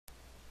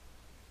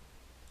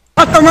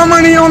got my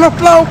money on the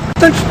floor.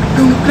 Doom,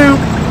 doom,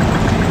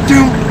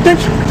 doom, doom,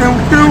 doom,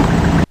 doom.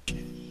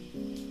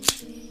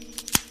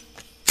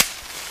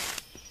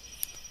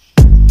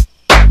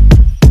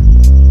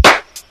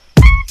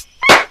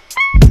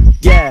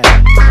 Yeah.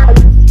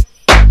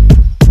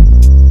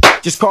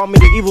 Just call me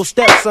the evil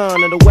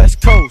stepson of the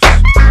West Coast.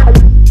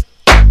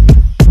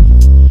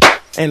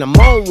 And I'm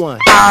on one.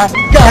 I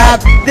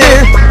got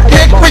this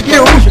dick for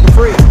you.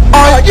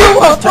 Are you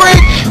a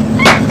freak?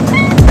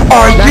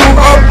 Are you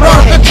a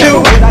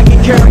prostitute?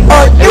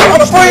 Are you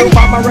a freak?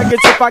 Buy my records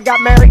if I got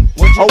married?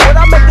 Or would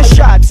I make the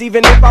shots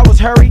even if I was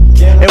hurried?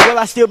 And will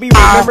I still be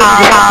remembered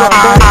when I come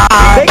dirty?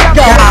 They got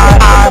me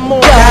up in the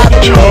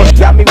morning.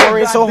 Got me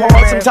worrying so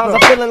hard, sometimes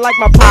I'm feeling like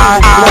my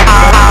brain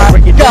is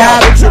break it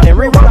down, fix it and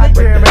rewind.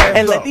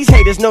 And let these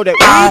haters know that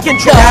we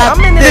can try. I'm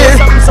in this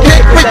something so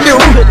different that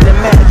you couldn't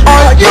imagine.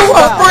 Are you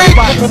a freak?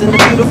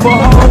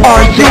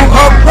 Are you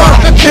a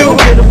prostitute?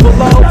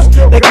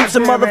 That keeps a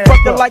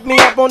motherfucker like me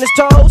up on his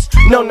toes?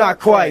 No, not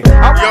quite.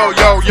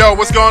 Yo,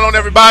 what's going on,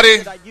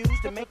 everybody?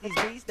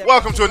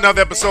 Welcome to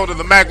another episode of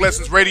the Mack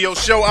Lessons Radio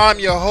Show. I'm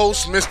your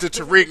host, Mr.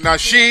 Tariq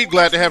Nasheed.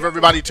 Glad to have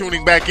everybody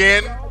tuning back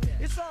in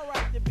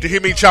to hear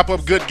me chop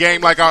up good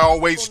game like I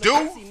always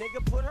do.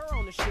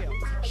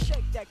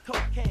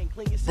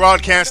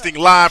 Broadcasting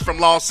live from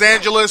Los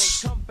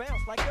Angeles,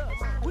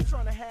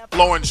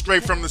 blowing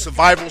straight from the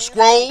survival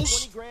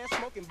scrolls.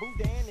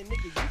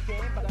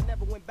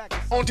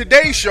 On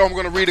today's show, I'm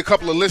going to read a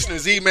couple of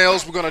listeners'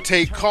 emails. We're going to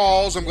take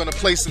calls. I'm going to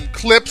play some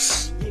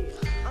clips.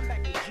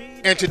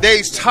 And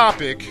today's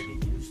topic,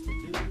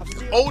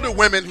 older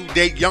women who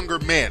date younger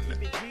men.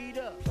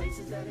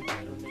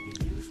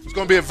 It's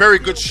going to be a very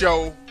good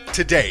show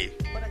today.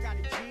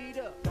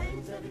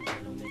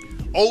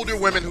 Older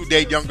women who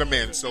date younger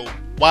men. So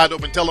wide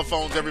open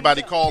telephones,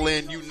 everybody call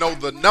in. You know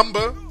the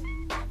number.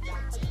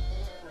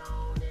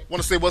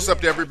 Want to say what's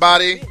up to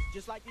everybody.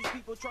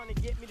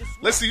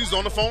 Let's see who's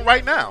on the phone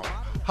right now.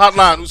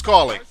 Hotline, who's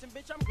calling?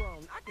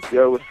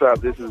 Yo, what's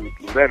up? This is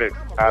Leonard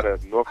out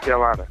of North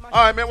Carolina.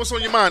 All right, man. What's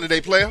on your mind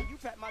today, player?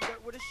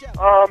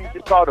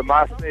 Just called the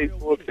MySpace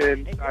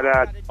bulletin. Got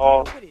out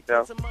all.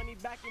 Yeah.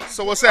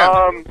 So what's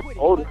happening?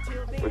 Older.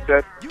 What's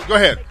that? Go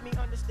ahead.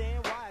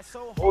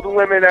 Older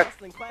women that's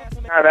kind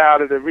of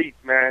out of the reach,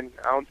 man.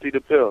 I don't see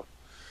the pill.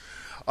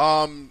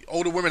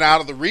 Older women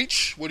out of the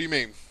reach? What do you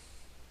mean?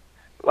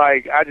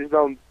 Like, I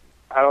don't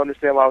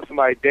understand why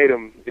somebody date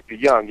them if you're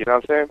young. You know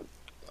what I'm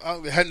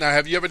saying? Now,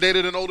 have you ever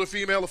dated an older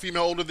female, a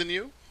female older than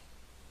you?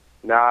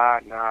 Nah,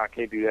 I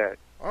can't do that.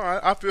 All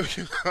right, I feel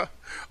you. All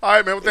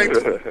right, man.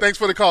 Well, thanks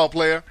for the call,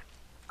 player.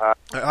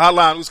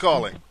 Hotline, who's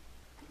calling?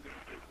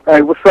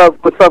 Hey, what's up?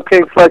 What's up,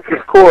 King Flex?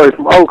 It's Corey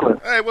from Oakland.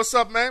 Hey, what's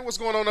up, man? What's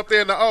going on up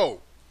there in the O?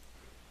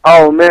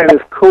 Oh, man,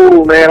 it's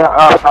cool, man.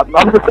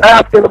 I'm just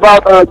asking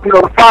about,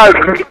 the fires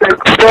and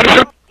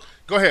everything.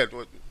 Go ahead.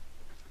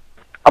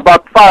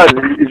 About the fires.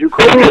 Is you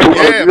cool?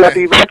 Yeah, you have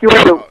to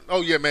evacuate them?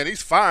 Oh, yeah, man.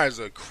 These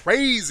fires are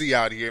crazy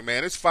out here,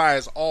 man. There's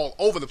fires all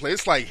over the place.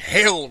 It's like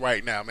hell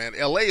right now, man.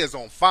 L.A. is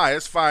on fire.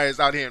 There's fires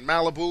out here in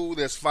Malibu.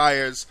 There's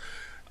fires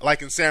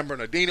like in San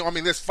Bernardino. I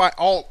mean, there's fire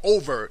all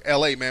over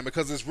L.A., man,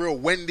 because it's real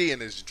windy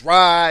and it's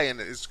dry and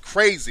it's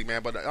crazy,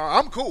 man. But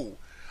I'm cool.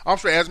 I'm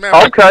straight. As man,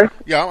 okay.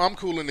 Yeah, I'm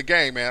cool in the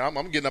game, man.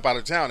 I'm getting up out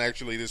of town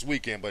actually this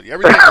weekend, but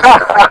everything.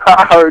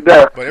 I heard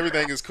that. But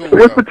everything is cool.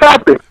 What's the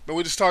topic? But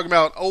we're just talking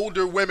about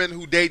older women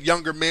who date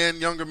younger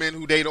men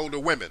who date older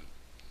women.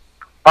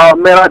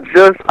 Man,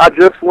 I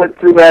just went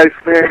through that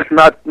experience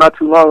not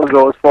too long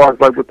ago. As far as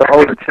like with the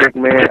older chick,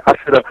 man,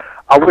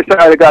 I wish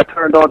I had got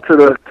turned on to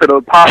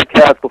the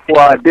podcast before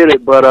I did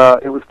it, but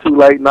it was too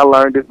late and I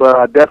learned it. But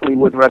I definitely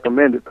wouldn't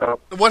recommend it though.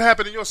 What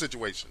happened in your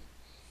situation?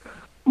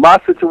 My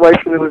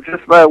situation, it was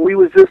just like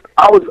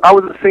I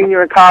was a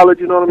senior in college,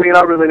 you know what I mean?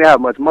 I really didn't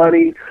have much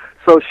money.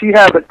 So she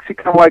kind of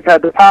like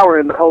had the power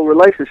in the whole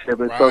relationship.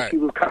 And so she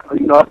was kind of,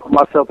 I put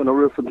myself in a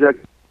real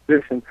subjective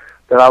position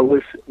that I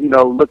wish,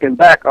 looking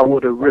back, I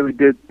would have really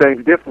did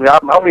things differently. I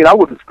mean, I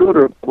would have screwed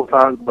her a couple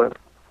times, but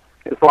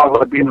as far as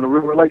like being in a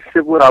real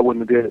relationship with, I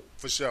wouldn't have did it.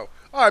 For sure.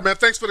 All right, man.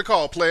 Thanks for the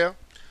call, player.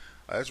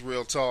 That's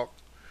real talk.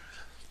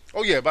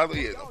 Oh, yeah, by the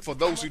way, for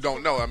those who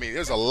don't know, I mean,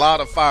 there's a lot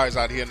of fires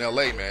out here in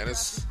L.A., man.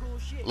 It's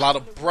a lot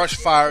of brush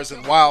fires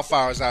and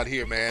wildfires out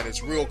here, man.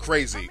 It's real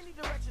crazy.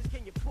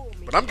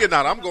 But I'm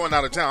going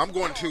out of town. I'm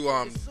going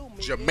to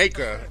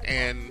Jamaica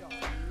and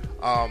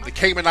the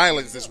Cayman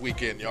Islands this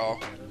weekend, y'all.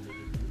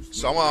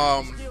 So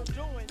I'm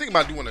thinking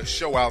about doing a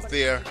show out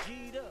there.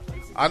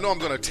 I know I'm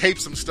going to tape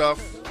some stuff,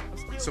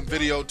 some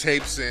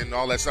videotapes and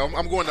all that stuff.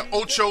 I'm going to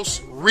Ocho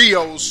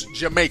Rios,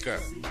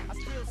 Jamaica.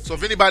 So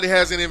if anybody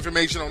has any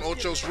information on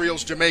Ocho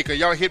Rios, Jamaica,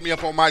 y'all hit me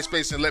up on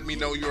MySpace and let me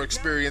know your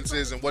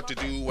experiences and what to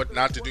do, what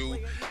not to do.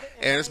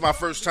 And it's my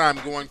first time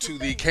going to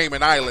the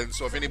Cayman Islands.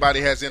 So if anybody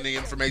has any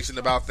information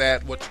about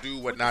that, what to do,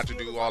 what not to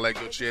do, all that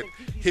good shit,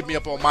 hit me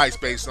up on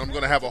MySpace. And I'm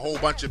going to have a whole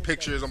bunch of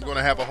pictures. I'm going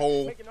to have a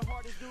whole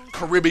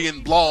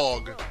Caribbean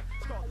blog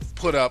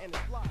put up.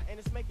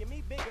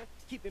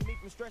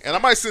 And I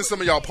might send some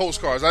of y'all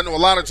postcards. I know a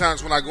lot of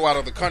times when I go out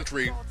of the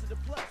country,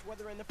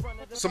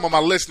 some of my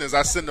listeners,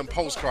 I send them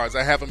postcards.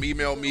 I have them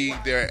email me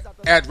their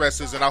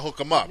addresses, and I hook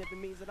them up.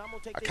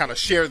 I kind of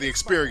share the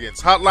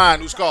experience. Hotline,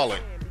 who's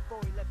calling?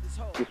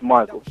 It's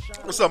Michael.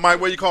 What's up, Mike?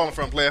 Where you calling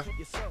from, player?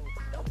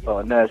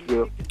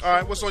 Nashville. All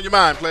right, what's on your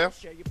mind, player?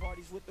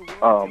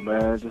 Oh,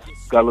 man, just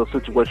got a little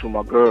situation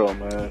with my girl,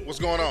 man. What's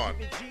going on?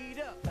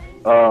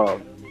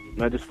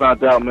 Man, just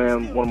found out,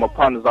 man, one of my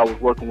partners I was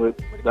working with,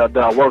 that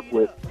I worked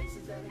with,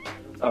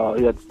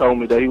 he had told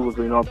me that he was,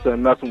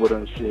 messing with her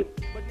and shit.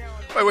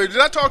 Wait, did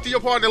I talk to your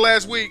partner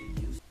last week?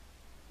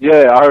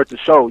 Yeah, I heard the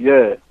show,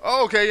 yeah.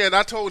 Oh, okay, yeah, and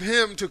I told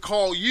him to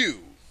call you.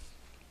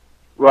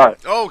 Right.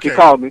 Okay. He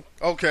called me.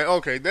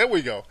 Okay, there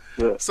we go.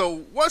 Yeah. So,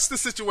 what's the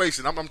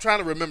situation? I'm trying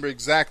to remember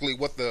exactly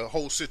what the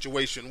whole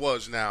situation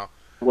was now.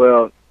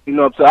 Well, you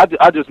know what I'm saying?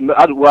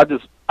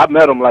 I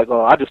met him,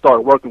 I just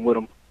started working with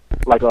him,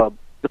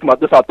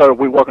 this our third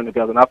week working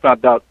together, and I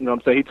found out, you know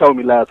what I'm saying, he told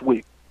me last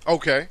week.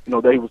 Okay. You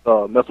know, that he was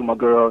messing with my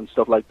girl and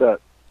stuff like that.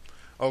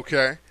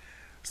 Okay.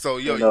 So,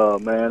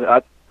 man,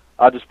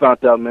 I just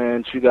found out,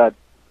 man,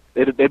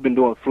 they've been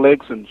doing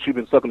flicks, and she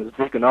been sucking his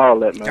dick and all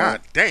that, man.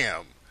 God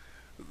damn.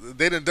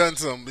 They done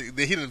some, he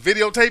done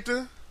videotaped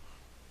her?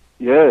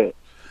 Yeah.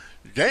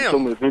 Damn. He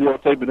told me to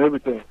videotape and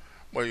everything.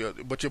 Well,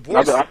 but your boy...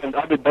 I've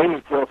been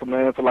dating her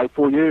for like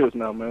 4 years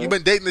now, man. You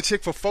been dating the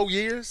chick for 4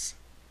 years?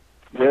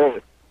 Yeah.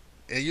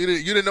 And you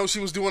didn't know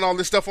she was doing all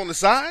this stuff on the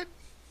side?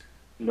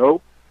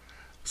 No.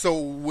 So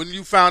when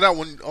you found out,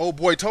 when old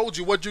boy told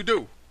you, what'd you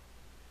do?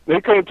 They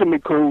came to me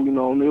cool, you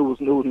know, and there was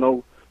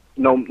no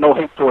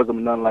hate towards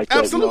him, nothing like that.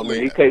 Absolutely.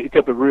 You know what I mean? He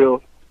kept it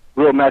real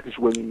matchish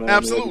with me, man.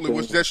 Absolutely,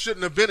 which there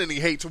shouldn't have been any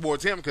hate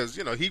towards him because,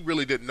 you know, he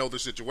really didn't know the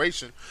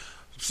situation.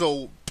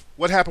 So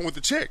what happened with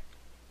the chick?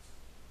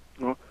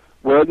 Well,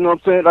 you know what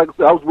I'm saying? Like I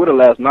said, I was with her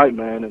last night,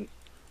 man, and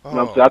you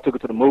know what I'm saying? I took her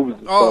to the movies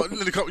and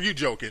stuff. You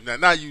joking.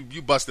 Now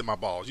you busted my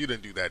balls. You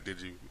didn't do that,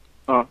 did you?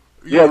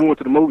 Yeah, we went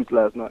to the movies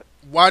last night.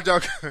 Why'd y'all...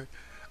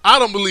 I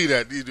don't believe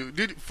that.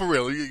 For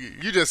real.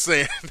 You just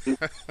saying. We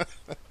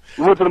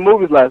went to the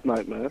movies last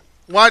night, man.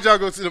 Why'd y'all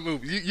go to the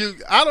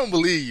movies? I don't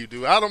believe you,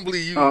 dude. I don't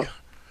believe you.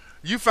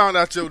 You found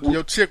out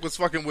your chick was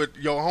fucking with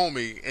your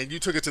homie, and you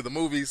took it to the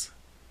movies?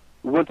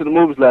 We went to the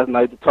movies last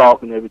night to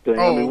talk and everything.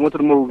 Oh. I mean, we went to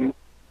the movie,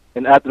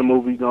 and after the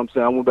movie, you know what I'm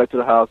saying, I went back to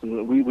the house,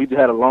 and we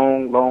had a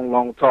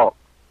long talk.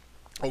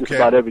 Okay. Just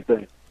about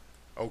everything.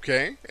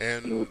 Okay,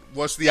 and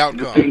what's the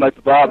outcome? It seemed like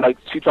the vibe, like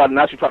she tried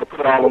to put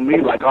it all on me,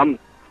 like I'm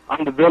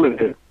the villain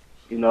here,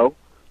 you know.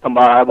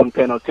 Somebody I wasn't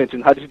paying no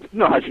attention. How she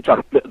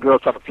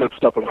girls try to flip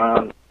stuff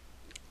around.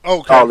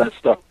 Okay. All that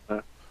stuff,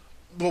 man.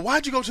 Well,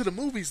 why'd you go to the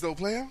movies though,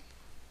 player?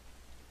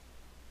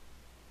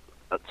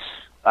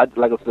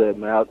 Like I said,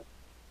 man,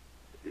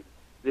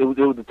 it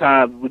was the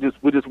time we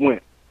just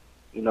went,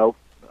 you know.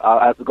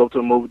 I had to go to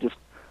the movie just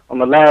on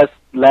the last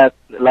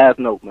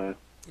note, man.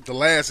 The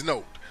last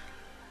note.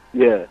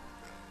 Yeah.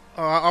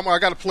 I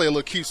got to play a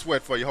little Keith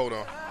Sweat for you. Hold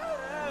on.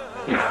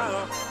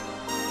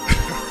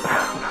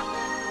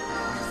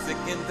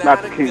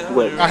 Not the Keith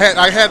Sweat.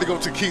 I had to go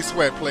to Keith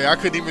Sweat, player. I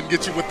couldn't even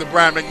get you with the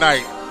Brian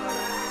McKnight.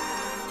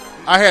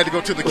 I had to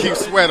go to the Keith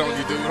Sweat on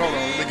you, dude. Hold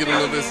on, let me get a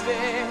little of this.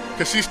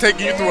 Because she's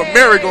taking you through a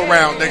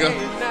merry-go-round, nigga.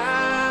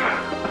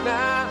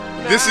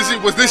 This is you.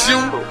 Was this you?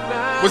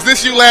 Was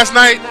this you last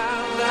night?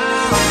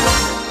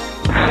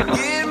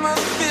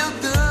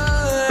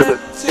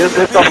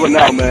 It's over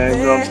now, man.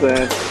 You know what I'm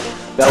saying?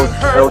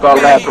 That was our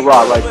last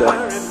hurrah right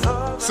there.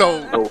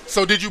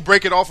 So did you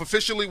break it off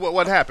officially?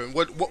 What happened?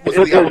 What was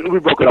the outcome? We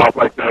broke it off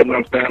like that. You know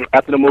what I'm saying?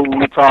 After the movie,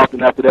 we talked,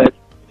 and after that,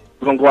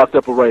 we're gonna go out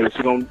separated.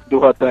 She's gonna do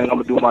her thing. I'm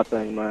gonna do my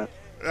thing, man.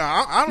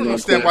 I don't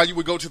understand why you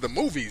would go to the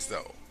movies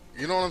though.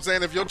 You know what I'm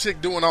saying? If your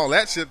chick doing all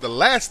that shit, the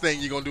last thing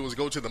you're going to do is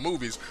go to the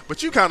movies.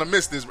 But you kind of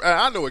missed this.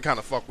 I know it kind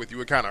of fucked with you.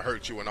 It kind of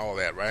hurt you and all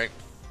that, right?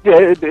 Yeah,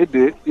 it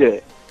did.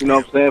 Yeah. You know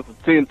what I'm saying? For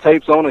seeing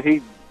tapes on her,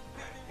 he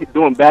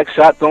doing back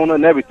shots on her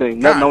and everything.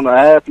 Nothing on her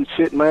ass and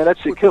shit, man. That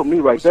shit killed me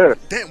right there.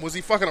 Damn, was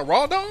he fucking a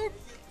raw dog?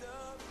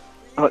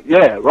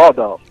 Yeah, raw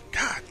dog.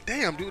 God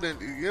damn, dude.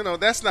 And, you know,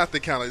 that's not the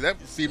kind of... That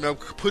female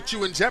could put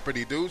you in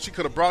jeopardy, dude. She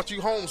could have brought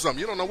you home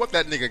something. You don't know what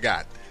that nigga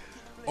got.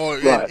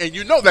 Right. And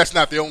you know that's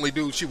not the only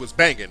dude she was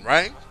banging,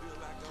 right?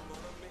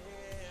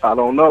 I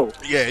don't know.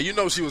 Yeah, you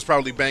know she was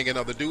probably banging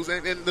other dudes.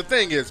 And the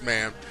thing is,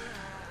 man,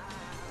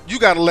 you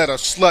got to let a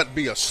slut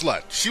be a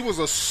slut. She was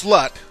a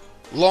slut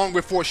long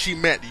before she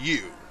met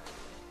you.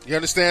 You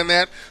understand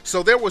that?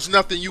 So there was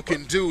nothing you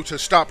can do to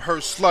stop her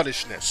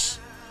sluttishness.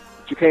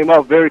 She came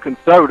out very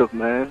conservative,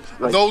 man.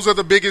 Those are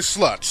the biggest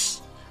sluts.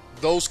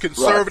 Those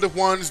conservative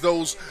ones,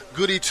 those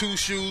goody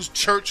two-shoes,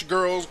 church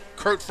girls,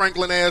 Kurt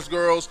Franklin-ass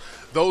girls,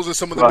 those are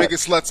some of the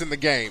biggest sluts in the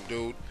game,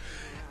 dude.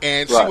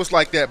 And she was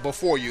like that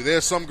before you.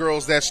 There's some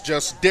girls that's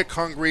just dick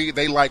hungry.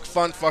 They like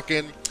fun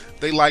fucking.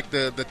 They like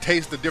the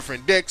taste of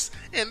different dicks.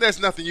 And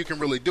there's nothing you can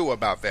really do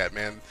about that,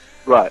 man.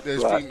 Right. They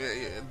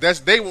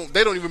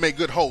don't even make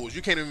good hoes.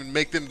 You can't even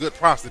make them good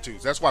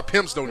prostitutes. That's why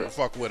pimps don't even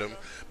fuck with them,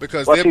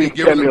 because they'll be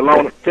giving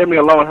them... Tell me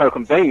alone her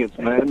convenience,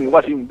 man. I mean,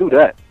 why she even do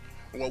that?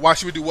 Why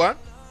she would do what?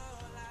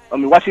 I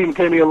mean, why she even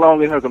came in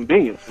along in her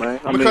convenience, man?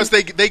 Because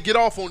they get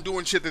off on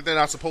doing shit that they're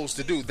not supposed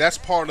to do. That's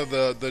part of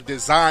the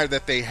desire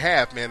that they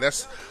have, man.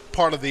 That's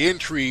part of the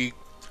intrigue,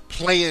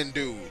 playing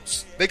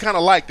dudes. They kind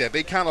of like that.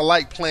 They kind of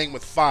like playing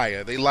with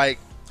fire. They like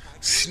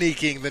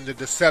sneaking, then the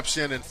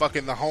deception and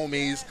fucking the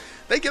homies.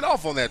 They get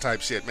off on that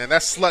type shit, man.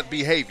 That's slut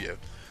behavior.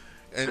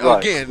 And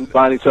again, we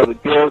find each other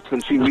gifts,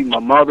 and she meet my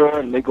mother,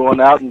 and they going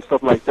out and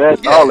stuff like that,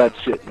 and all that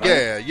shit,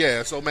 man.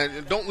 Yeah. So,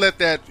 man,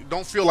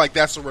 don't feel like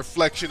that's a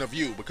reflection of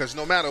you, because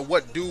no matter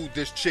what dude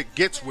this chick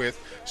gets with,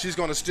 she's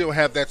going to still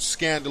have that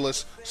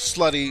scandalous,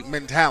 slutty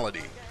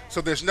mentality. So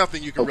there's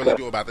nothing you can really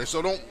do about this.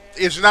 So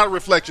it's not a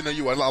reflection of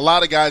you. A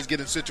lot of guys get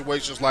in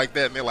situations like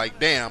that, and they're like,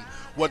 damn,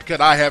 what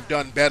could I have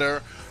done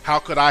better? How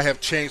could I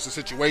have changed the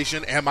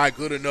situation? Am I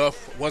good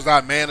enough? Was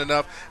I man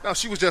enough? No,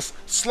 she was just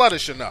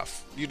sluttish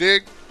enough. You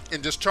dig?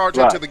 And just charge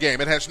into the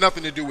game. It has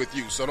nothing to do with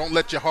you, so don't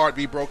let your heart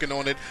be broken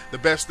on it. The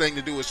best thing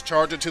to do is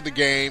charge into the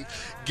game,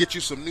 get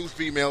you some new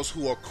females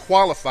who are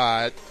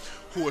qualified,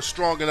 who are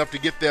strong enough to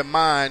get their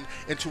mind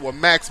into a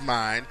max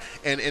mind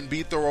and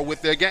be thorough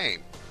with their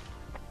game.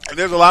 And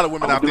there's a lot of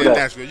women out there in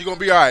Nashville. You're going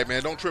to be all right,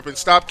 man. Don't trip and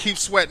stop. Keep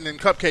sweating and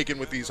cupcaking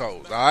with these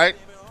hoes, all right?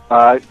 All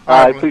right.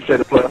 I appreciate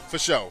it, player. For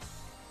sure.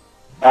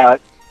 All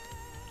right.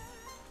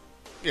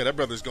 Yeah, that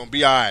brother's going to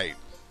be all right.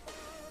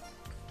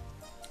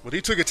 But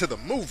he took it to the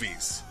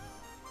movies.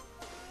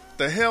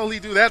 The hell he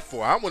do that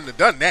for? I wouldn't have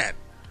done that.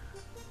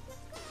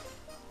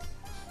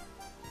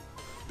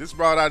 This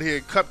broad out here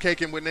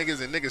cupcaking with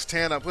niggas and niggas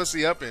tearing up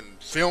pussy up and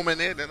filming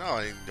it, and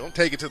don't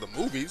take it to the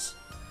movies.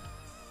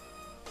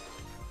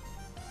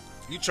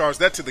 You charge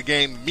that to the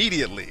game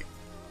immediately.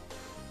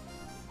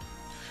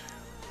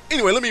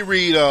 Anyway, let me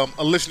read a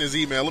listener's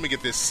email. Let me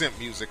get this simp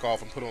music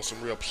off and put on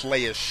some real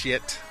player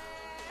shit.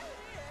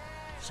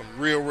 Some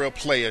real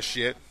player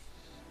shit.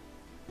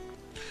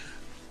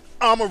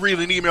 I'm going to read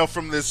an email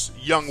from this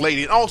young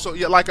lady. And also,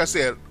 yeah, like I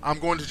said, I'm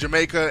going to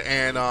Jamaica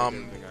and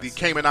the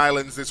Cayman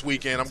Islands this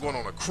weekend. I'm going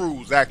on a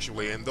cruise,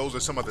 actually, and those are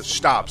some of the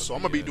stops. So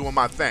I'm going to be doing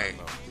my thing.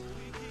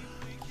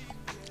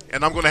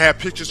 And I'm going to have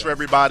pictures for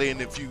everybody.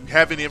 And if you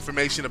have any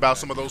information about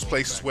some of those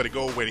places, where to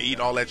go, where to eat,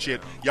 all that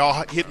shit,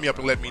 y'all hit me up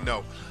and let me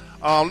know.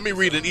 Let me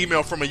read an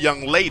email from a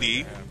young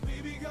lady.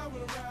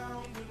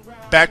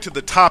 Back to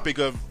the topic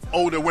of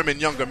older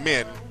women, younger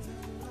men.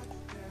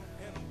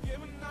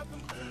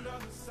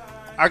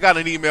 I got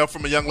an email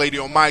from a young lady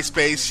on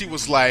MySpace. She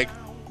was like,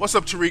 "What's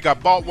up, Tariq? I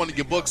bought one of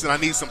your books and I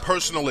need some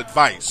personal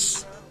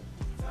advice.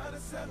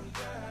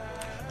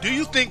 Do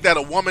you think that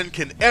a woman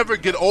can ever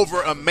get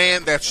over a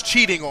man that's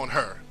cheating on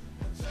her?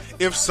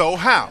 If so,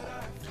 how?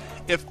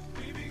 If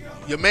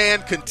your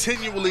man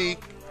continually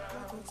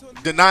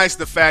denies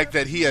the fact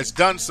that he has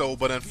done so,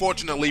 but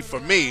unfortunately for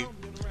me,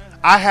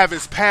 I have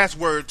his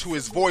password to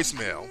his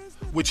voicemail,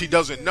 which he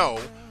doesn't know,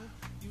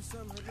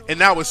 and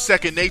now it's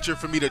second nature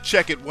for me to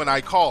check it when I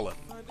call him.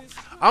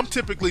 I'm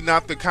typically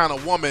not the kind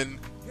of woman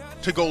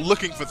to go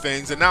looking for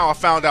things, and now I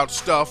found out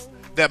stuff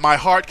that my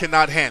heart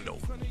cannot handle."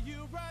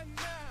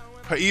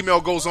 Her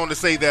email goes on to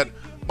say that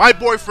my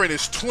boyfriend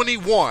is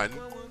 21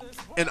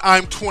 and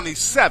I'm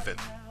 27.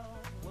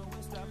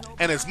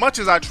 And as much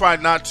as I try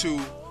not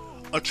to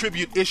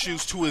attribute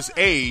issues to his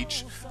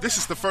age, this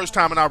is the first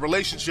time in our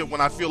relationship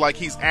when I feel like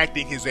he's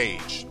acting his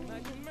age.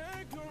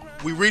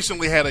 We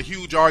recently had a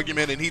huge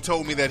argument, and he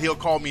told me that he'll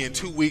call me in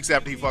 2 weeks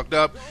after he fucked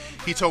up.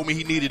 He told me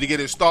he needed to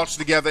get his thoughts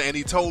together, and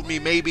he told me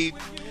maybe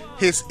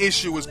his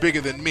issue is bigger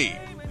than me.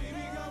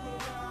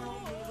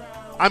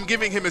 I'm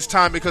giving him his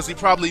time because he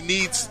probably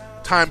needs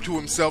time to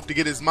himself to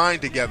get his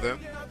mind together.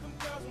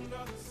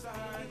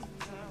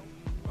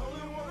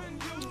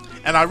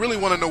 And I really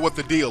want to know what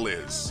the deal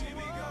is.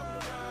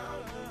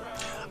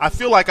 I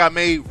feel like I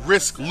may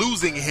risk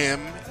losing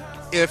him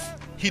if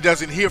he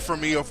doesn't hear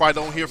from me or if I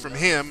don't hear from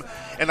him.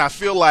 And I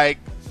feel like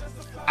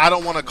I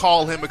don't want to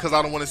call him because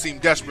I don't want to seem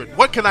desperate.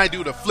 What can I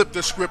do to flip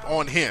the script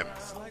on him?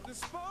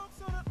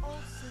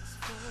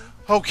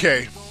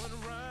 Okay.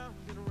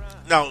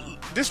 Now,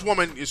 this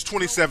woman is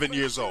 27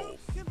 years old.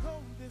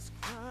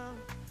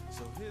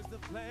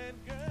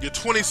 You're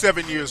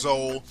 27 years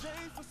old.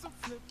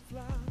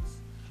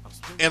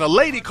 And a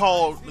lady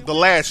called the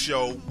last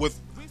show with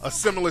a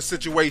similar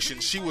situation.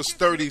 She was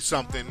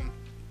 30-something.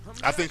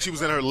 I think she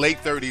was in her late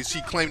 30s.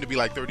 She claimed to be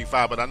like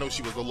 35, but I know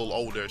she was a little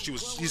older. She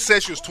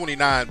said she was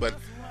 29, but,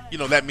 you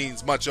know, that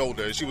means much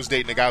older. She was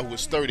dating a guy who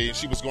was 30, and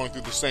she was going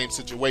through the same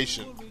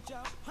situation.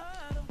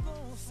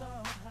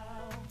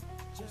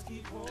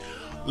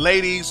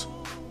 Ladies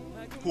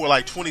who are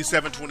like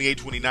 27, 28,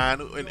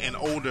 29, and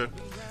older,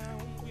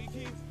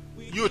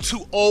 you're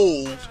too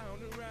old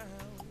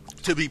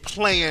to be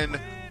playing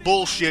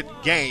bullshit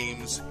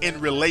games in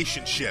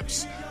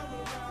relationships.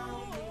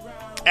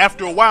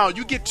 After a while,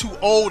 you get too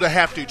old to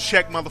have to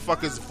check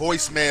motherfuckers'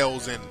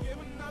 voicemails and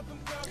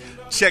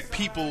check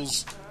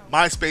people's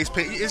MySpace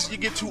page. You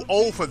get too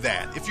old for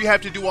that. If you have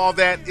to do all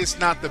that, it's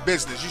not the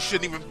business. You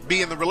shouldn't even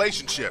be in the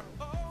relationship.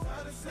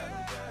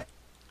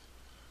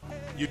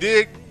 You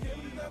dig?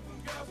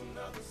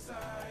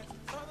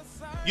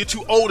 You're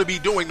too old to be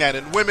doing that.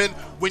 And women,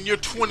 when you're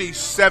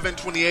 27,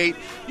 28,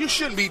 you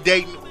shouldn't be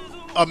dating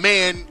a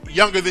man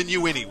younger than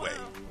you anyway.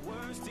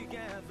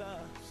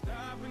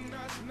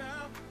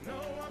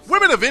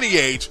 Women of any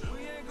age,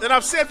 and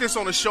I've said this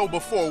on the show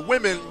before,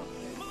 women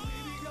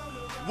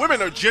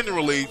are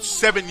generally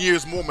 7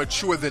 years more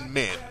mature than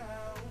men.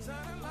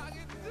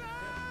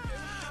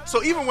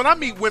 So even when I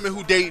meet women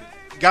who date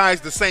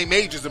guys the same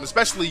age as them,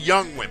 especially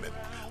young women,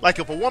 like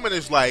if a woman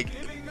is like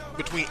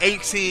between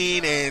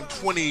 18 and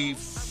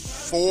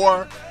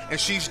 24 and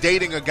she's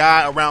dating a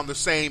guy around the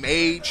same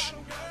age,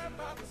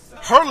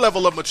 her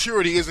level of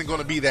maturity isn't going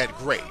to be that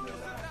great.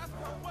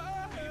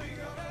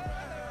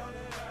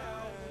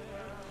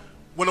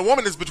 When a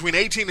woman is between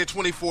 18 and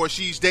 24,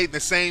 she's dating the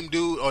same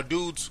dude or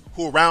dudes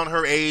who are around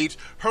her age,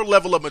 her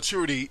level of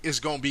maturity is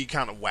going to be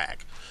kind of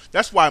whack.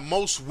 That's why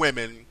most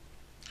women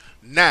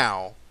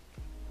now,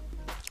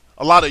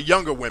 a lot of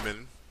younger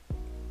women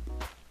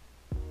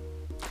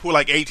who are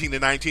like 18 to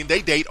 19,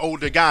 they date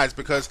older guys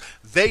because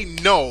they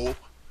know,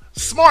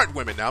 smart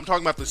women now, I'm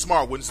talking about the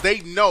smart ones,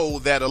 they know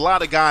that a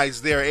lot of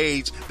guys their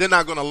age, they're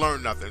not going to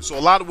learn nothing. So a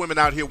lot of women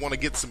out here want to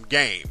get some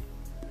game.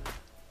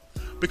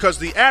 Because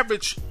the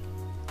average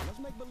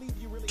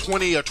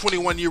 20 or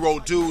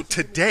 21-year-old dude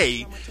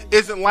today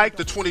isn't like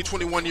the 20,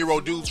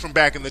 21-year-old dudes from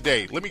back in the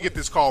day. Let me get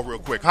this call real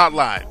quick.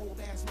 Hotline.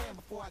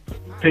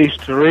 Peace,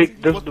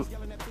 Tariq.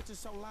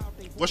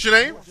 What's your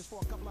name?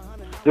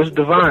 This is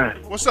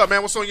Divine. What's up,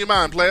 man? What's on your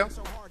mind, player?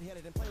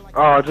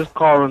 Just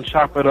calling and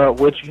chop it up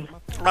with you.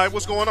 All right,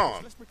 what's going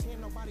on?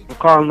 I'm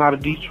calling out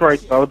of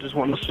Detroit, though. Just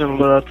want to send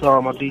love to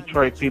all my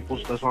Detroit people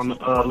that's on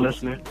the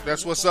listening.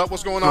 That's what's up.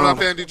 What's going on out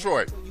there in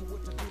Detroit?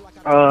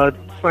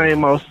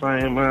 Same old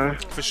same, man.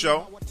 For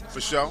sure. For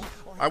sure. All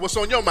right, what's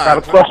on your mind? Got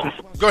a question.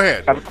 Go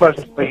ahead. Got a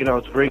question for you,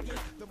 Tariq.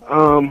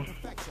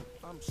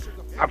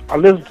 I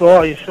listened to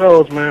all your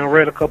shows, man.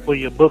 Read a couple of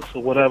your books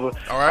or whatever.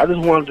 All right. I just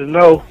wanted to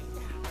know,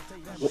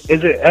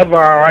 is it ever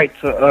all right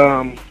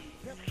to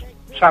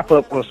chop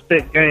up or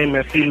spit game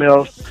at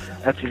females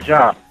at your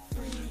job?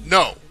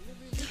 No.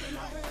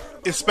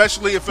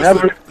 Especially if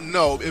it's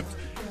if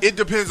it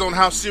depends on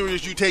how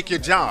serious you take your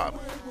job.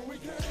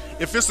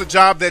 If it's a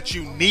job that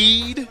you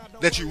need,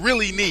 that you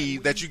really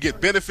need, that you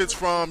get benefits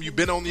from, you've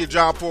been on your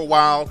job for a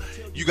while,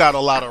 you got a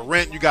lot of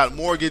rent, you got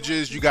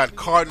mortgages, you got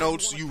car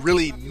notes, you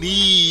really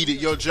need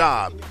your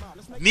job.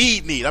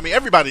 Need. I mean,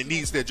 everybody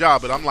needs their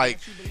job, but I'm like,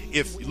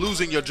 if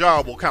losing your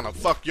job will kind of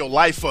fuck your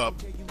life up,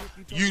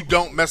 you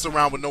don't mess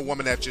around with no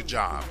woman at your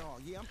job.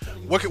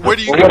 Where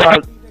do you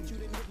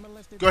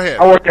go ahead.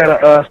 I work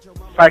at a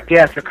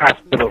psychiatric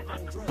hospital,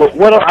 but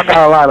I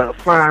got a lot of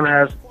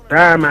fine-ass,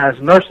 dime-ass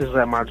nurses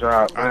at my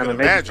job, man, and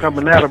they be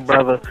coming at a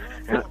brother,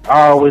 and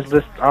I always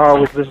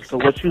listen to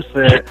what you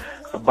said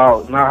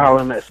about not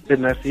hollering at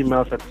spitting at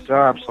females at the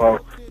job, so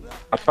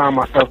I find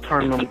myself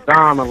turning them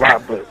down a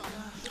lot, but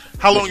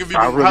how long have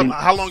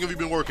you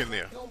been working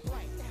there?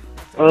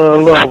 A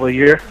little over a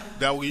year.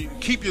 That we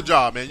keep your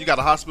job, man. You got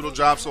a hospital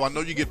job, so I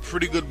know you get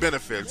pretty good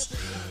benefits.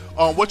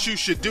 What you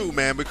should do,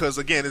 man, because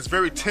again, it's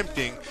very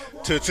tempting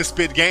to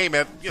spit game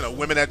at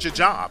women at your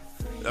job.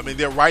 I mean,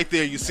 they're right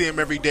there. You see them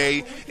every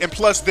day, and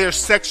plus there's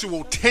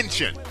sexual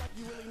tension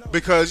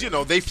because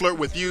they flirt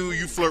with you,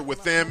 you flirt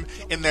with them,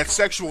 and that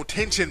sexual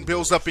tension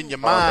builds up in your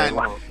mind.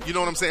 You know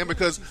what I'm saying?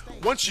 Because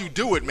once you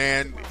do it,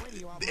 man,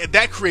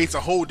 that creates a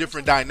whole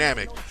different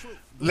dynamic.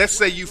 Let's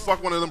say you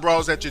fuck one of them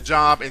bras at your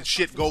job and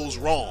shit goes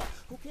wrong,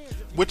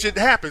 which it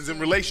happens in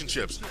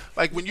relationships.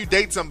 Like when you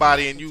date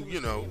somebody and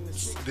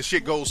the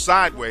shit goes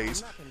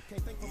sideways,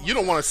 you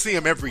don't want to see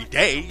them every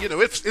day.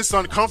 It's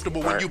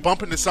uncomfortable when you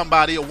bump into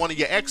somebody or one of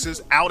your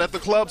exes out at the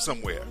club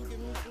somewhere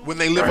when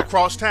they live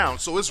across town.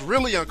 So it's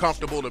really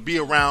uncomfortable to be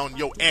around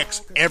your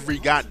ex every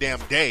goddamn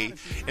day.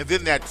 And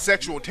then that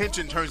sexual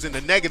tension turns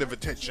into negative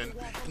tension,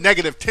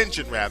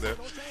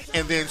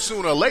 and then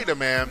sooner or later,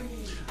 man,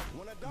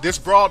 this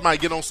broad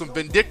might get on some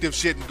vindictive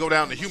shit and go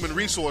down to human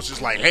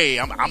resources like, hey,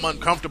 I'm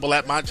uncomfortable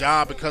at my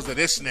job because of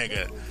this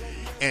nigga.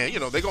 And,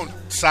 they're going to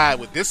side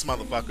with this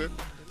motherfucker.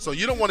 So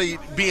you don't want to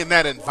be in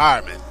that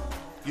environment.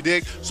 You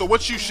dig? So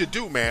what you should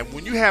do, man,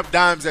 when you have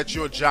dimes at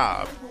your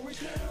job,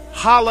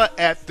 holler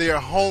at their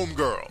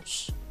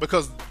homegirls.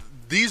 Because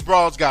these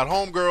broads got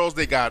homegirls,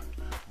 they got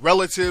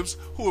relatives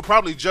who are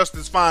probably just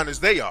as fine as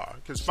they are.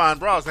 Because fine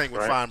bras hang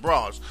with fine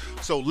bras.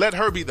 So let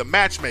her be the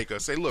matchmaker.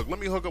 Say, look, let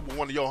me hook up with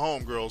one of your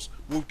homegirls.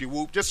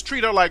 Whoop-de-whoop. Just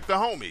treat her like the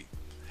homie.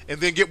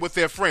 And then get with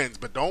their friends.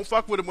 But don't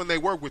fuck with them when they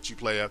work with you,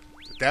 player.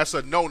 That's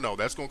a no-no.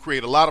 That's going to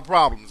create a lot of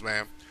problems,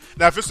 man.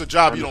 Now, if it's a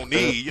job you don't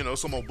need,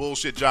 some old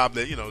bullshit job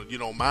that, you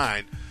don't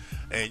mind,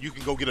 and you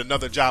can go get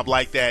another job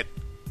like that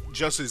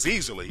just as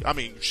easily. I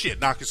mean, shit,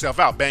 knock yourself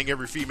out. Bang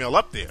every female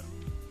up there.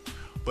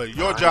 But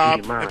your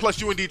job, and plus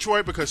you in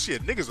Detroit, because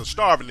shit, niggas are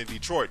starving in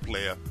Detroit,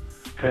 player.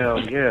 Hell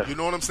yeah. You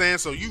know what I'm saying?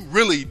 So you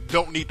really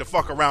don't need to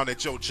fuck around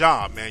at your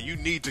job, man. You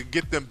need to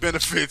get them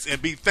benefits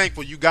and be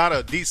thankful you got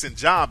a decent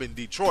job in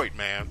Detroit,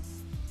 man.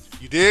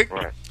 You dig?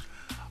 Right.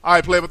 All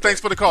right, player, but thanks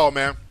for the call,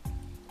 man.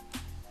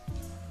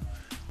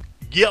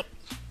 Yep.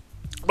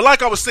 But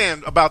like I was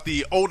saying about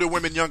the older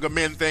women, younger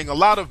men thing, a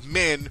lot of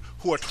men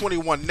who are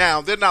 21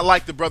 now, they're not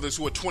like the brothers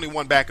who were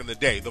 21 back in the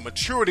day. The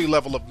maturity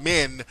level of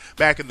men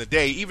back in the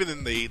day, even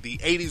in the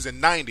 80s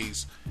and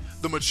 90s,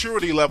 the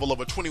maturity level of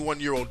a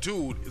 21-year-old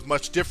dude is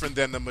much different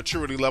than the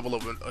maturity level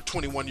of a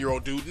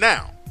 21-year-old dude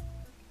now.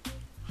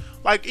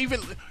 Like, even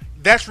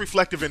that's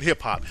reflective in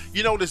hip-hop.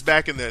 You notice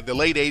back in the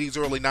late 80s,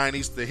 early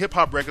 90s, the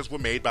hip-hop records were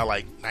made by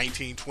like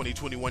 19, 20,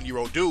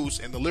 21-year-old dudes,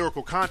 and the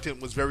lyrical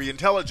content was very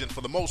intelligent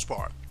for the most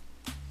part.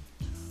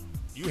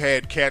 You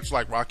had cats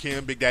like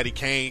Rakim, Big Daddy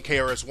Kane,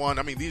 KRS-One.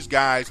 I mean, these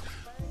guys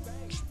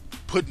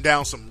putting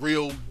down some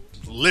real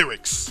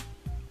lyrics.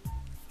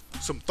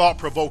 Some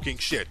thought-provoking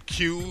shit.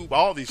 Cube,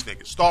 all these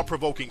niggas.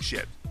 Thought-provoking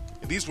shit.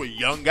 And these were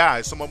young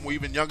guys. Some of them were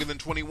even younger than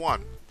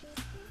 21.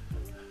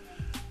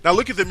 Now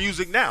look at the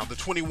music now. The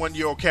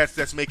 21-year-old cats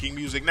that's making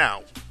music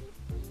now.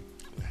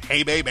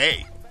 Hey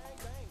Baby.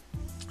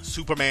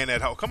 Superman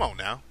at home. Come on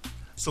now.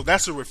 So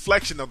that's a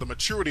reflection of the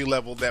maturity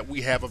level that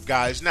we have of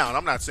guys now. And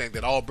I'm not saying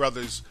that all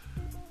brothers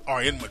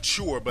are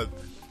immature, but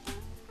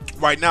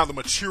right now the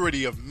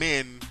maturity of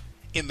men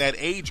in that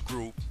age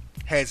group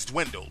has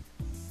dwindled.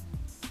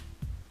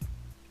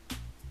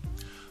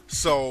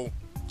 So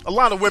a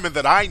lot of women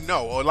that I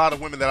know, or a lot of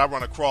women that I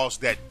run across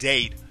that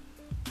date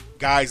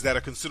guys that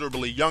are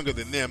considerably younger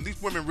than them,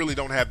 these women really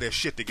don't have their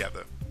shit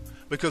together.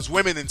 Because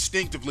women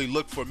instinctively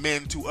look for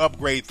men to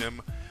upgrade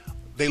them.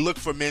 They look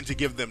for men to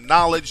give them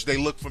knowledge. They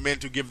look for men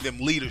to give them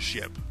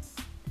leadership.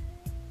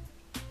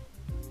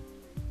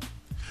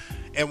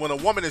 And when a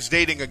woman is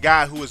dating a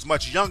guy who is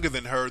much younger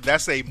than her,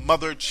 that's a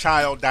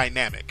mother-child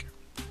dynamic.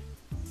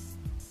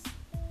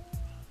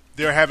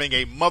 They're having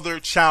a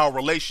mother-child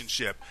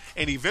relationship.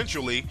 And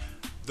eventually,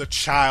 the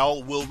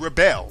child will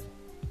rebel.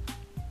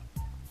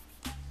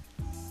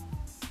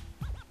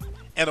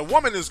 And a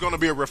woman is going to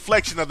be a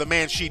reflection of the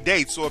man she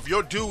dates. So if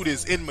your dude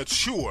is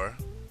immature,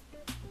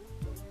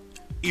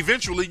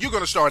 eventually you're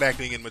going to start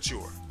acting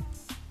immature.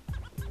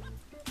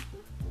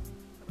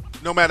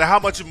 No matter how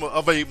much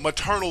of a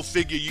maternal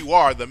figure you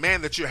are, the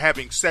man that you're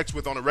having sex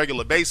with on a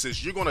regular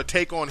basis, you're going to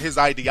take on his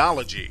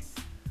ideology.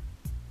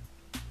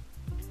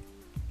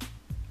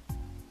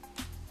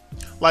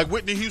 Like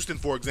Whitney Houston,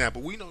 for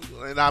example. We know,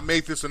 and I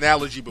made this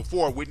analogy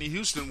before, Whitney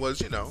Houston was,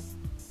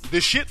 the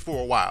shit for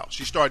a while.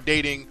 She started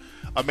dating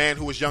a man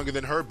who was younger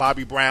than her,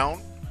 Bobby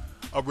Brown,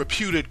 a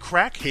reputed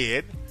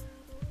crackhead.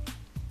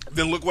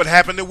 Then look what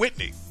happened to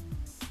Whitney.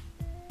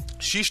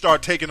 She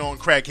started taking on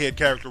crackhead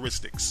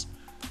characteristics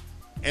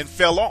and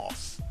fell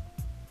off.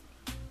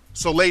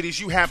 So ladies,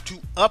 you have to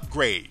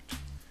upgrade.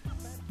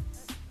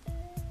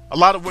 A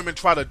lot of women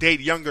try to date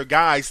younger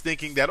guys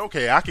thinking that,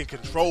 okay, I can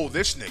control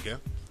this nigga.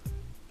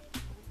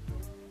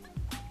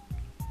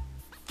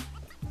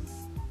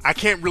 I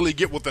can't really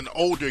get with an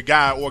older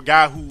guy or a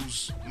guy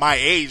who's my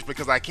age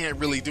because I can't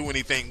really do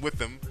anything with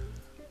him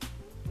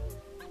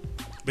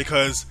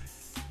because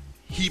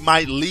he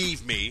might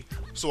leave me.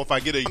 So if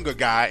I get a younger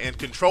guy and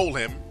control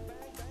him,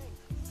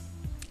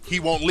 he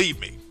won't leave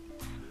me.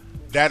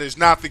 That is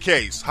not the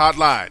case.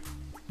 Hotline.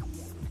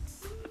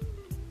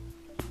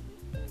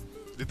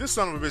 Did this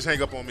son of a bitch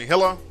hang up on me?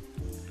 Hello?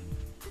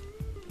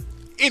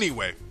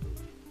 Anyway.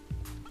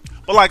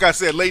 But like I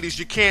said, ladies,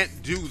 you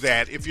can't do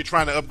that if you're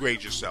trying to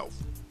upgrade yourself.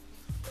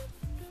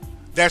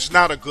 That's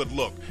not a good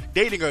look.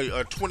 Dating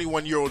a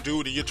 21-year-old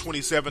dude and you're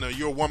 27 or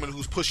you're a woman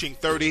who's pushing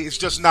 30, it's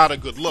just not a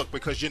good look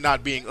because you're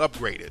not being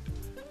upgraded.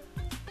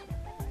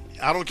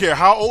 I don't care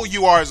how old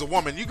you are as a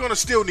woman, you're going to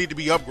still need to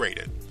be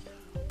upgraded.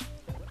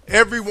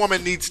 Every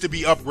woman needs to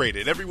be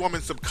upgraded. Every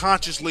woman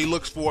subconsciously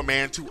looks for a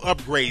man to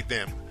upgrade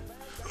them.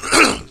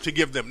 To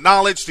give them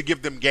knowledge, to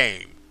give them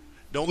game.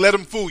 Don't let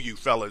them fool you,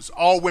 fellas.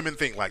 All women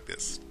think like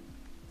this.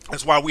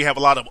 That's why we have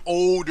a lot of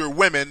older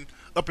women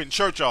up in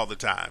church all the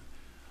time,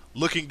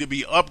 looking to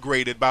be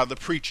upgraded by the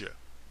preacher.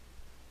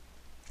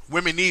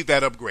 Women need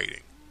that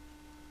upgrading.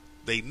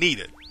 They need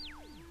it.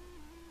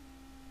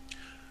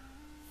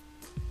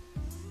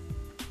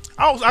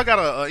 I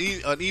got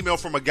an email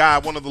from a guy,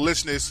 one of the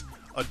listeners,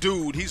 a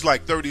dude, he's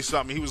like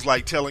 30-something. He was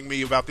like telling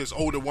me about this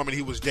older woman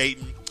he was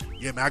dating.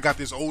 Yeah, man, I got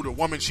this older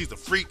woman. She's a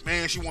freak,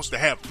 man. She wants to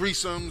have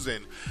threesomes,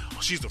 and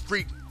she's a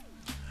freak.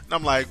 And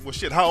I'm like, well,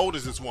 shit, how old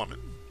is this woman?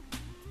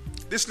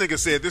 This nigga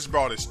said this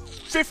broad is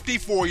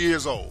 54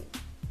 years old.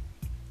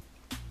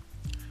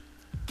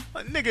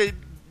 Like, nigga,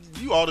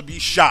 you ought to be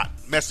shot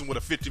messing with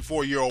a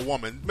 54-year-old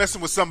woman,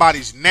 messing with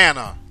somebody's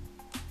nana.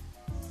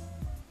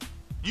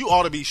 You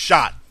ought to be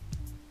shot.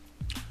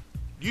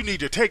 You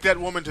need to take that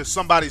woman to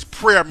somebody's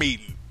prayer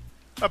meeting.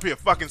 Up here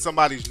fucking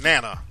somebody's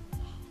nana.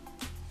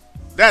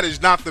 That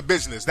is not the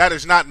business. That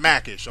is not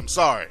Mackish. I'm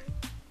sorry.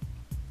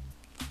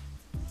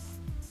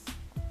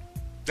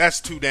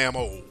 That's too damn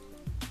old.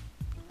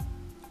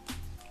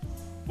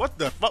 What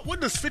the fuck?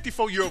 What does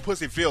 54-year-old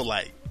pussy feel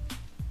like?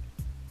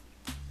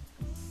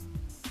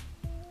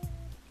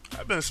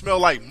 I've been smell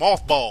like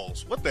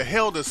mothballs. What the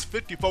hell does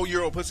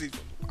 54-year-old pussy?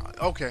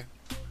 Okay.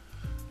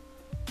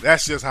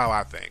 That's just how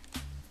I think.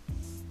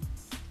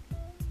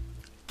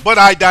 But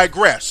I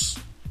digress.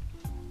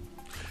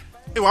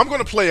 Anyway, I'm going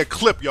to play a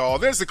clip, y'all.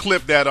 There's a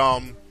clip that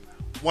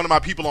one of my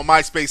people on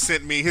MySpace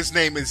sent me. His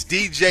name is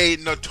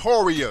DJ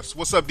Notorious.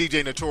 What's up,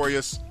 DJ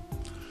Notorious?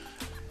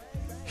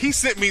 He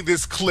sent me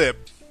this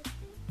clip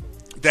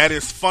that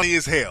is funny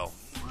as hell.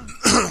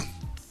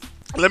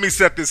 Let me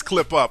set this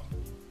clip up.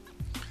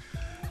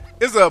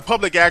 It's a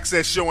public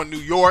access show in New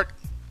York,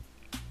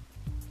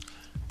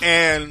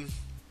 and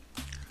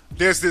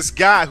there's this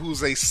guy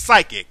who's a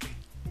psychic,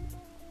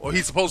 or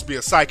he's supposed to be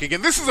a psychic,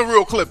 and this is a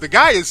real clip. The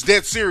guy is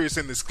dead serious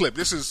in this clip.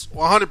 This is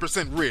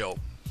 100% real,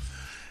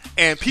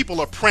 and people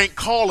are prank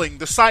calling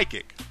the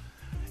psychic,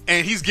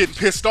 and he's getting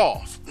pissed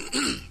off.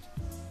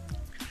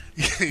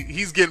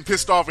 He's getting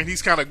pissed off, and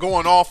he's kind of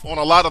going off on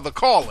a lot of the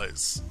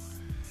callers.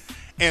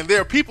 And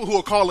there are people who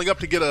are calling up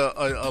to get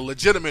a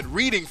legitimate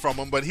reading from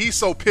him, but he's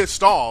so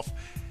pissed off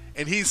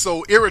and he's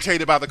so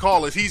irritated by the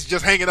callers, he's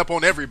just hanging up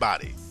on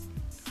everybody.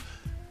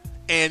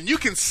 And you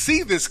can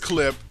see this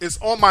clip. It's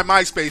on my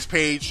MySpace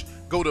page.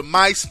 Go to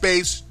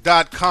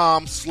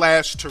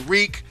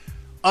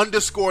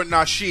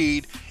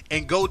myspace.com/Tariq_Nasheed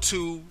and go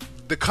to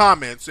the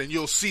comments, and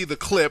you'll see the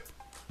clip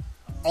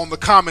on the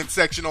comment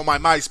section on my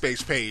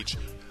MySpace page.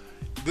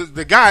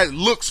 The guy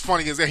looks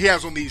funny as he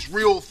has on these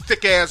real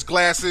thick-ass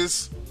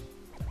glasses.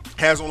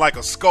 Has on like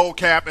a skull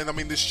cap, and I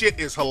mean, this shit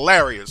is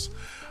hilarious.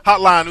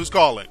 Hotline, who's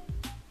calling?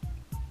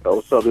 Oh,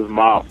 what's up? This is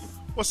Miles.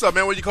 What's up,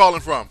 man? Where you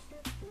calling from?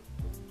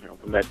 I'm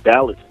from that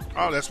Dallas.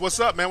 Oh, that's what's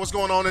up, man. What's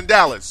going on in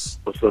Dallas?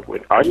 What's up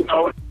with? You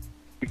know,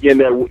 we're getting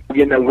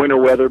that winter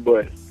weather,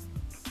 but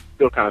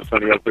still kind of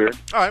sunny up here.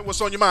 All right,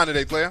 what's on your mind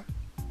today, player?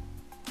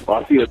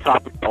 Well, I see the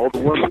topic, older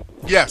women.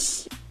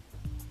 Yes.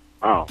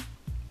 Oh,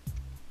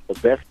 the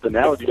best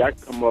analogy I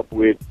can come up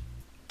with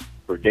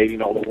for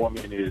dating older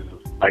woman is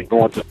like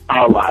going to the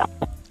car lot.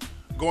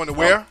 Going to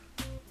where?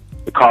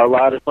 The car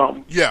lot or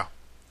something. Yeah.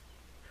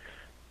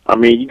 I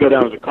mean, you go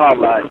down to the car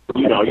lot.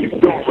 You know, you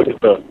don't look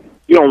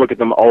at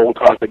them old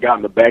cars that got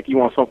in the back. You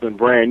want something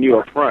brand new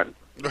up front.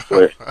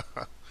 But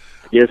I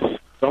guess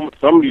some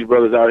of these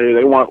brothers out here,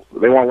 they want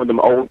one of them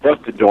old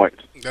busted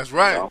joints. That's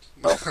right. You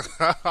know?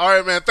 All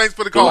right, man. Thanks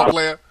for the call,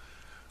 player.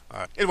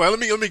 All right. Anyway,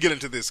 let me get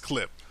into this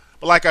clip.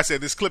 But like I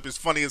said, this clip is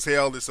funny as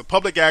hell. It's a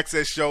public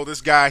access show. This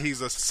guy,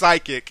 he's a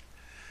psychic,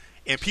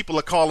 and people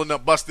are calling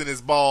up, busting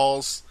his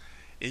balls,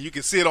 and you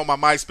can see it on my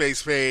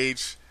MySpace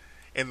page.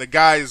 And the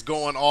guy is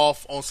going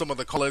off on some of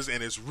the callers,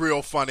 and it's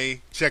real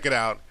funny. Check it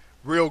out.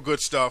 Real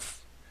good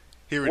stuff.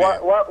 Here it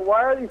is.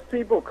 Why are these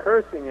people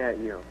cursing at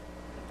you?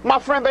 My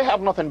friend, they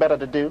have nothing better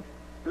to do.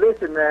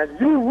 Listen,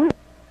 man,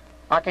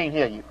 I can't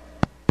hear you.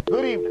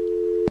 Good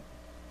evening.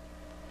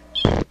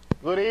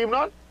 Good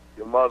evening.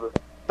 Your mother.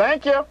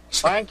 Thank you.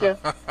 Thank you.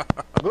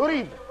 Good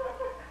evening.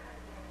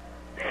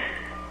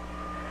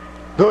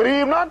 Good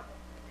evening.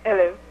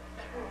 Hello.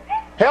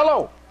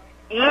 Hello.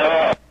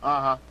 Yeah.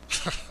 Uh-huh.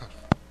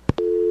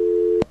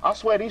 I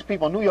swear these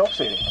people in New York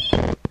City.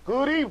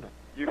 Good evening.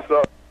 You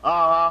suck.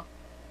 Uh-huh.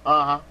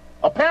 Uh-huh.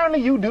 Apparently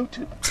you do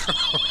too.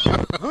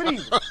 Good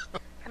evening.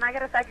 Can I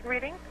get a psychic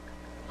reading?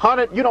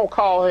 Honey, you don't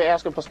call her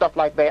asking for stuff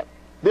like that.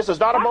 This is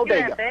not a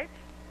bodega.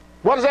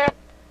 What is that?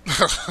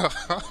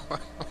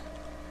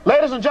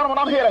 Ladies and gentlemen,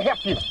 I'm here to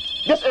help you.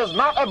 This is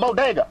not a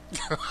bodega.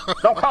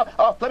 Don't call.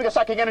 Let me get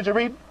psychic energy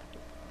reading.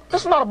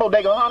 This is not a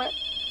bodega, honey.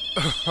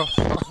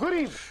 Good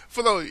evening.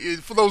 For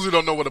those who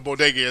don't know what a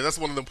bodega is, that's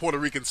one of the Puerto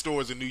Rican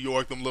stores in New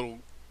York, them little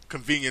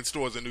convenience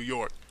stores in New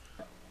York.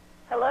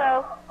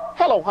 Hello?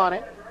 Hello,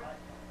 honey.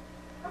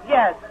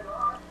 Yes.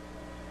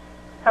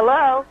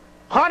 Hello?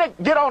 Honey,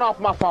 get on off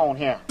my phone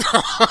here.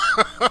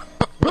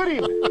 Good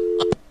evening.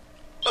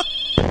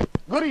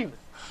 Good evening.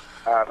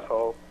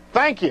 Asshole.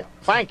 Thank you.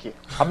 Thank you.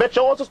 I bet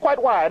yours is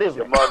quite wide, isn't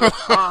it? Your mother.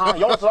 Uh-huh.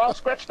 Yours is all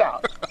stretched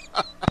out.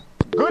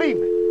 Good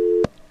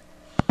evening.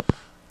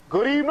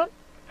 Good evening.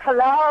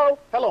 Hello?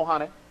 Hello,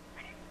 honey.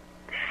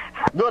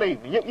 Good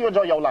evening. You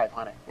enjoy your life,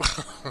 honey.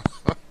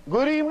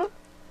 Good evening.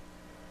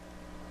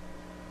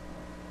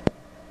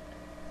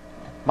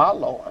 My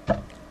Lord.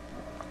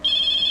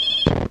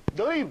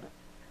 Good evening.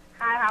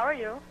 Hi, how are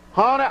you?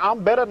 Honey,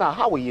 I'm better now.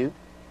 How are you?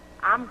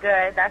 I'm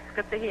good. That's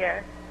good to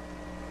hear.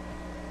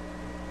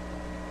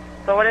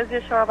 So what is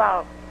this show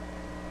about?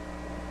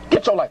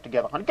 Get your life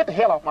together, honey. Get the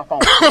hell off my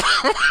phone.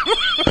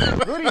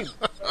 Good evening.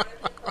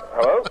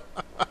 Hello?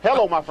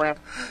 Hello, my friend.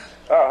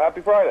 Oh,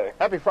 happy Friday.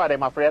 Happy Friday,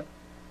 my friend.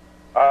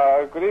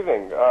 Good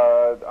evening.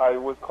 I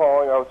was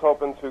calling. I was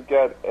hoping to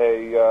get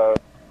a...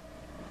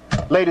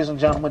 Ladies and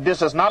gentlemen,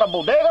 this is not a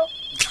bodega,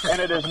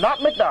 and it is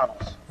not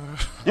McDonald's.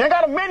 You ain't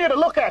got a menu to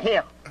look at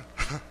here.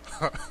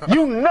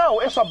 You know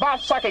it's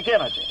about psychic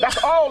energy.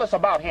 That's all it's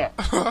about here.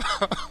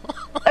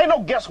 Ain't no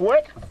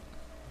guesswork.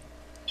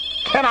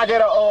 Can I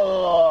get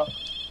a,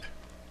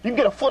 you can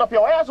get a foot up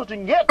your ass, what you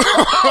can get.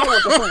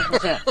 With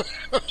the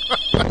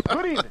 2%.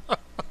 Good evening.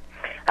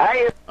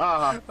 Hi.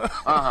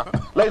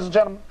 Ladies and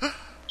gentlemen, a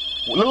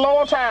little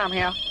on time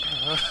here.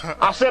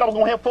 I said I was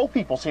going to help 4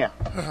 people here.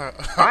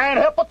 I ain't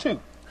help but 2.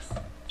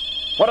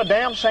 What a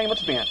damn shame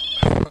it's been.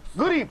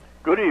 Good evening.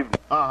 Good evening.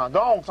 Go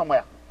on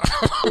somewhere.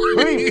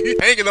 Good evening.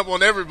 Hanging up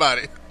on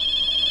everybody.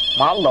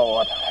 My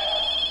Lord.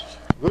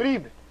 Good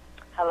evening.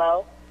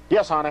 Hello?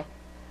 Yes, honey.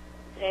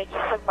 Hey, you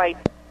took my...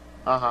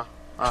 Uh-huh.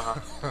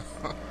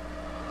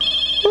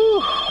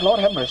 Whew, Lord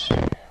have mercy.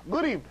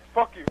 Good evening.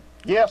 Fuck you.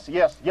 Yes.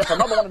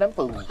 Another one of them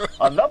fools.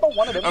 Another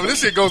one of them. I mean,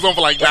 this shit goes on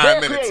for like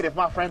 9 minutes. Creative,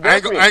 my friend. I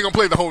ain't gonna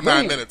play the whole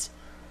 9 minutes.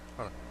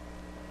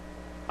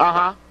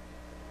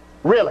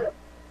 Really?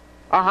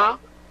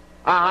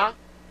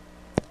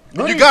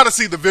 You gotta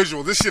see the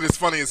visual. This shit is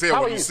funny as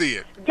hell when you see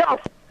it.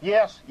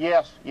 Yes.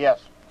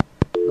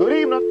 Good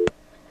evening.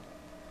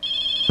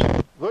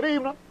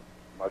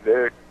 My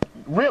dick.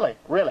 Really?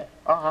 Good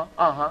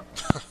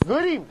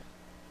evening.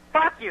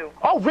 Fuck you.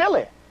 Oh,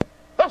 really?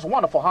 That's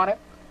wonderful, honey.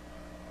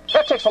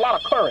 That takes a lot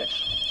of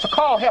courage to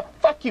call him,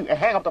 fuck you, and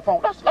hang up the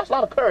phone. That's a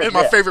lot of courage. And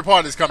my favorite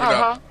part is coming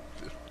up.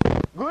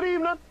 Good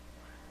evening.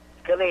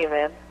 Good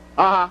evening.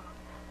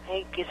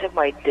 Hey, you took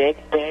my dick,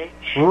 bitch.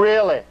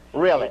 Really?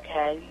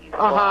 Okay, you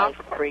blind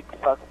freak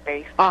fuck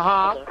face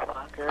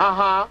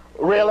motherfucker.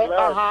 Really? Hey,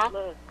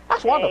 look.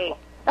 That's wonderful.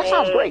 That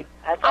sounds great.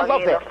 I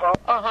love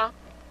that.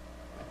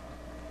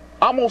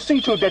 I'm gonna see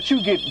to it that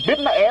you get bit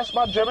in the ass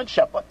by a German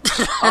Shepherd.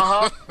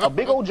 A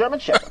big old German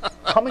Shepherd.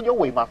 Coming your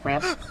way, my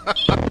friend.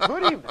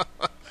 Good evening.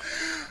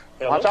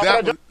 Watch out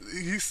for that.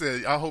 He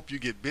said, I hope you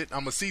get bit.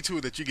 I'm gonna see to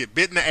it that you get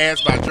bit in the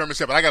ass by a German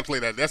Shepherd. I gotta play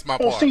that. That's my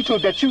part. I'm gonna see to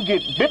it that you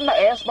get bit in the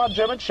ass by a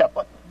German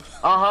Shepherd.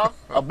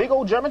 A big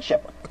old German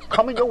Shepherd.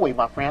 Coming your way,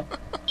 my friend.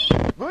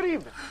 Good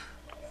evening.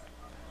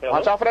 Hello?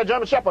 Watch out for that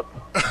German Shepherd.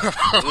 Is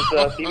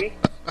this TV?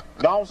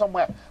 Gone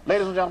somewhere.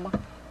 Ladies and gentlemen.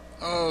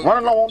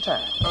 Running low on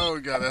time. Oh,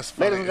 God, that's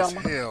funny. Ladies and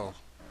gentlemen. Hell.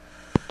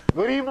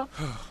 Good evening.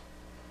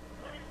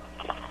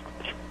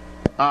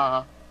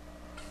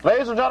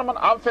 Ladies and gentlemen,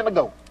 I'm finna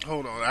go.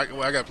 Hold on. I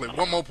gotta play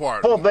one more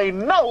part. For they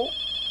know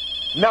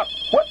not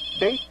what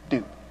they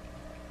do.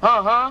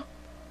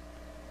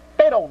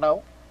 They don't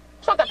know.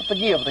 So I got to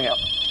forgive them.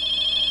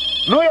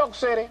 New York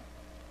City,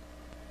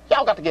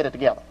 y'all got to get it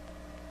together.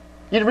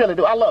 You really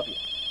do. I love you.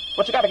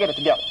 But you got to get it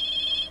together.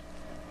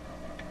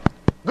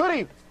 Good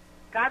evening.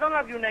 I don't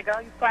love you,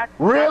 nigga. You fuck.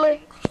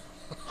 Really?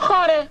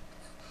 Honey,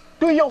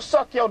 do you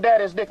suck your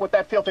daddy's dick with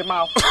that filthy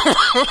mouth?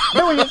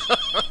 Do you?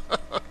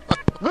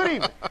 Good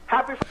evening.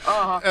 Happy.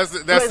 That's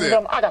it.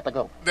 I got to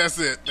go. That's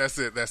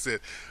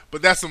it.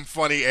 But that's some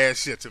funny ass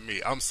shit to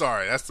me. I'm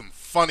sorry. That's some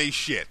funny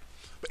shit.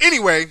 But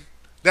anyway,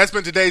 that's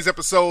been today's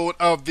episode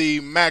of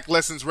the Mack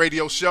Lessons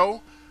Radio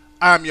Show.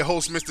 I'm your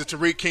host, Mr.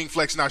 Tariq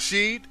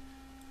Nasheed.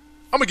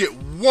 I'm going to get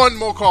one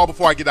more call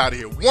before I get out of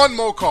here. One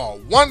more call.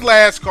 One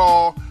last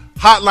call.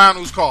 Hotline,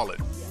 who's calling?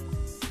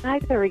 Hi,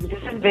 Tariq.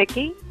 This is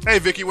Vicky. Hey,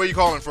 Vicky. Where you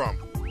calling from?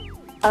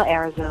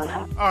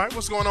 Arizona. All right.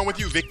 What's going on with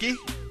you, Vicky?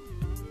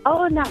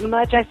 Oh, not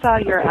much. I saw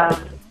your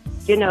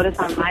notice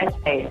on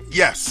MySpace.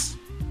 Yes.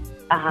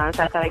 So I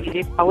thought I'd give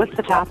you a call. What's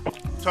the topic?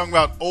 Talking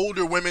about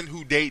older women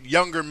who date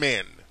younger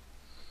men.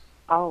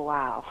 Oh,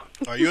 wow.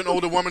 Are you an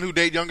older woman who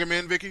date younger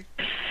men, Vicky?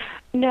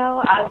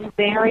 No, I'm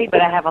married,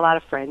 but I have a lot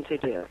of friends who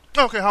do.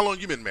 Okay, how long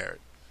have you been married?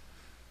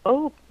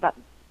 About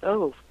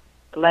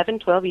 11,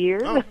 12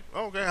 years. Oh,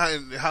 okay.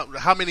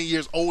 How many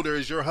years older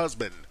is your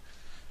husband?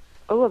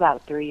 Oh,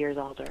 about 3 years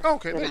older.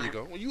 Okay, there you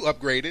go. Well, you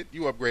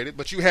upgraded.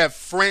 But you have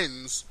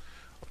friends,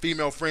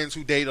 female friends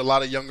who date a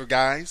lot of younger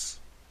guys?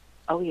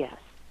 Oh, yes.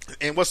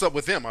 And what's up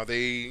with them? Are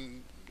they,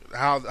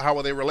 how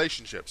are their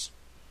relationships?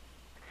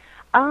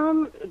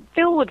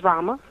 Filled with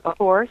drama, of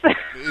course.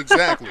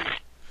 Exactly.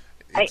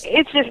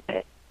 It's just,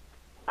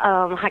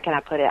 how can I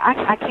put it?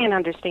 I can't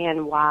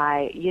understand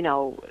why,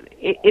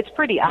 it's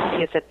pretty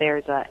obvious that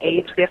there's an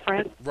age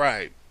difference.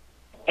 Right.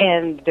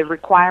 And the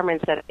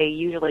requirements that they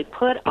usually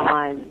put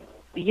on,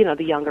 the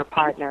younger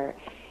partner,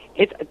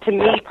 to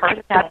me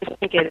personally, I just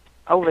think it's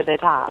over the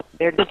top.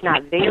 They're just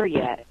not there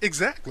yet.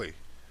 Exactly.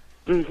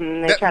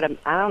 Mm-hmm. They try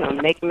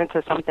to, make them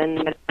into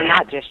something that they're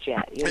not just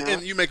yet.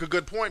 And you make a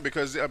good point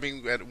because,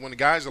 when the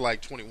guys are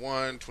like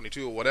 21,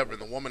 22 or whatever,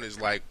 and the woman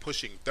is like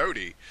pushing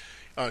 30,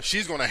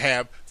 she's going to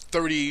have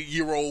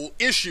 30-year-old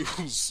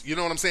issues. You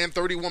know what I'm saying?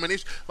 30-woman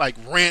issues, like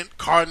rent,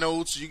 car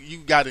notes. You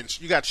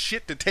got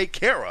shit to take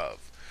care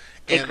of.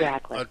 And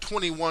exactly. A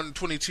 21,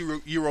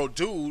 22-year-old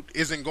dude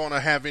isn't going to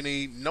have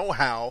any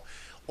know-how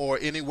or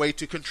any way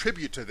to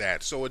contribute to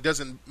that. So it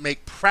doesn't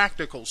make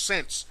practical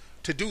sense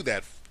to do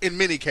that in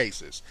many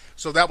cases.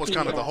 So that was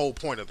kind of the whole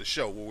point of the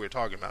show, what we're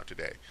talking about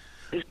today.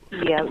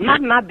 Yeah,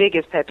 my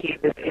biggest pet peeve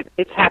is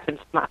it has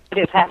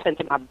happened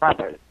to my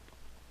brothers.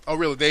 Oh,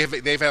 really?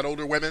 They've had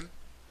older women?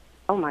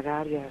 Oh my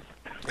God, yes.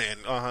 And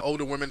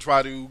older women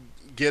try to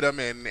get them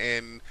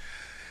and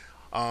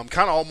kind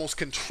of almost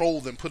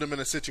control them, put them in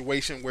a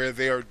situation where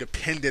they are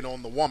dependent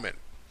on the woman.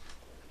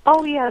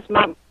 Oh yes,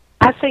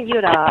 I sent you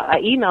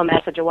an email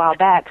message a while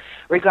back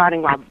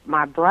regarding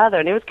my brother,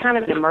 and it was kind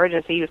of an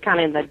emergency. He was kind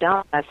of in the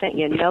dump. I sent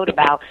you a note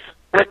about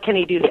what can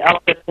he do to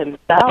help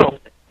himself,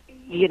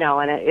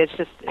 and it's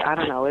just, I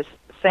don't know, it's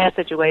a sad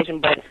situation,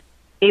 but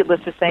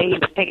needless to say, he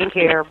was taking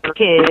care of her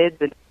kids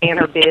and paying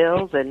her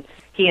bills, and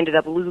he ended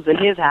up losing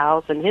his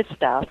house and his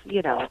stuff,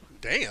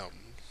 Damn.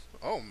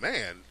 Oh,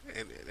 man.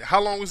 And how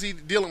long was he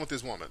dealing with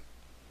this woman?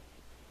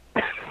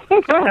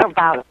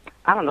 About,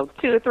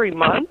 2 or 3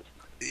 months.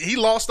 He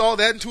lost all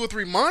that in 2 or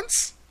 3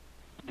 months?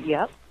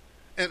 Yep.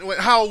 And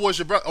how old was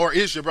your brother, or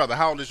is your brother?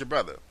 How old is your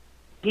brother?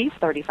 He's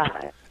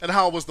 35. And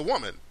how old was the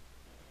woman?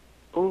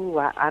 Ooh,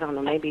 I don't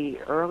know, maybe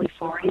early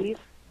 40s.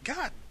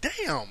 God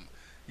damn.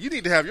 You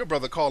need to have your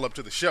brother call up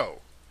to the show.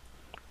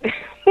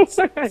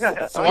 So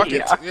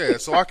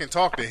I can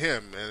talk to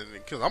him, and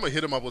because I'm gonna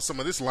hit him up with some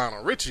of this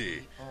Lionel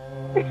Richie.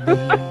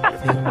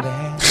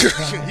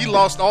 He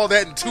lost all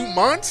that in 2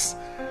 months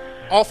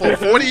off a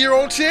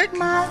 40-year-old chick.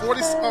 40.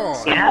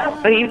 Oh. Yeah,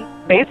 but he's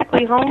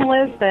basically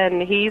homeless,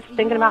 and he's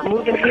thinking about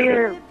moving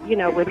here, you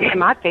know, with me and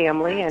my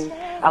family. And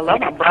I love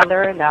my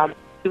brother, and I'll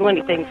do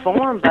anything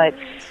for him. But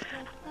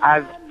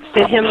I've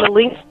sent him the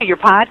links to your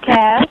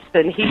podcast,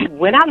 and he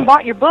went out and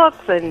bought your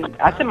books. And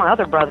I sent my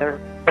other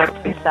brother books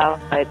and stuff,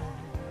 but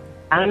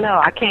I don't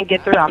know. I can't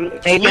get through.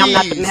 Maybe I'm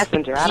not the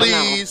messenger. I don't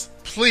know.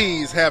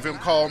 Please have him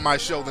call my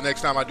show the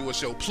next time I do a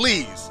show.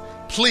 Please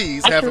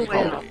have him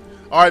call me.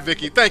 All right,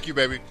 Vicky. Thank you,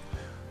 baby.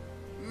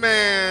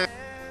 Man,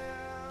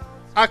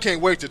 I can't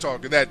wait to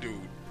talk to that dude.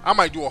 I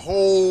might do a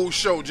whole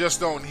show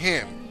just on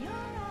him.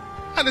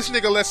 How this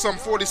nigga let some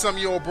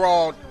 40-some-year-old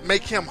broad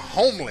make him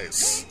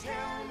homeless?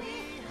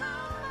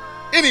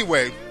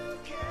 Anyway,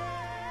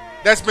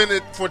 that's been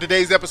it for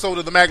today's episode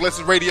of the Mack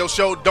Lessons Radio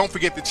Show. Don't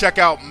forget to check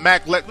out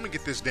Mack Let me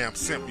get this damn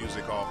simp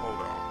music off. Hold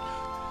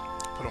on.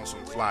 Put on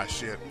some fly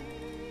shit.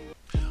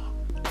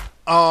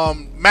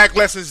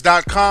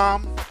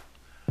 MackLessons.com,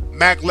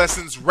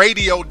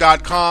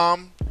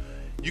 MackLessonsRadio.com.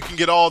 You can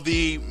get all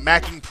the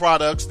Macking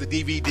products, the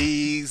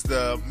DVDs,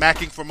 the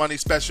Macking for Money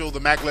special, the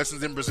Mack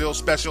Lessons in Brazil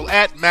special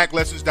at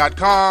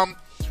MackLessons.com.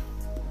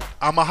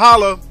 I'ma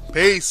holla.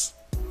 Peace.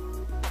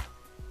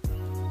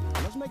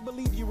 Let's make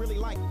believe you really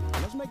like.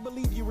 Let's make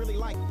believe you really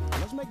like.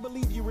 Let's make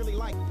believe you really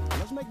like.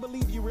 Let's make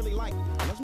believe you really like.